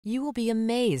You will be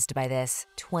amazed by this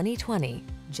 2020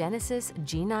 Genesis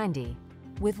G90.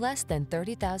 With less than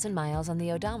 30,000 miles on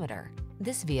the odometer,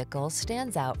 this vehicle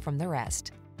stands out from the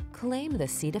rest. Claim the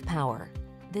seat of power.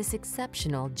 This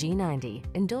exceptional G90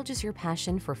 indulges your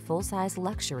passion for full-size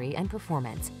luxury and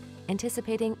performance,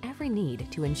 anticipating every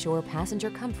need to ensure passenger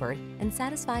comfort and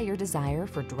satisfy your desire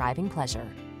for driving pleasure.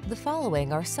 The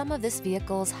following are some of this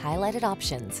vehicle's highlighted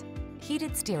options: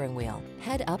 heated steering wheel,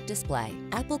 head-up display,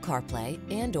 Apple CarPlay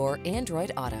and/or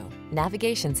Android Auto,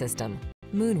 navigation system,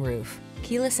 moonroof,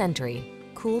 keyless entry,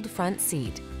 cooled front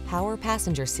seat, power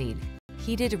passenger seat,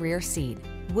 heated rear seat,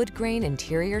 wood grain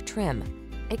interior trim.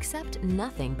 Accept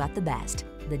nothing but the best.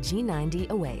 The G90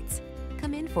 awaits.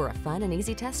 Come in for a fun and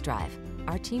easy test drive.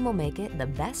 Our team will make it the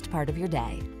best part of your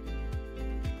day.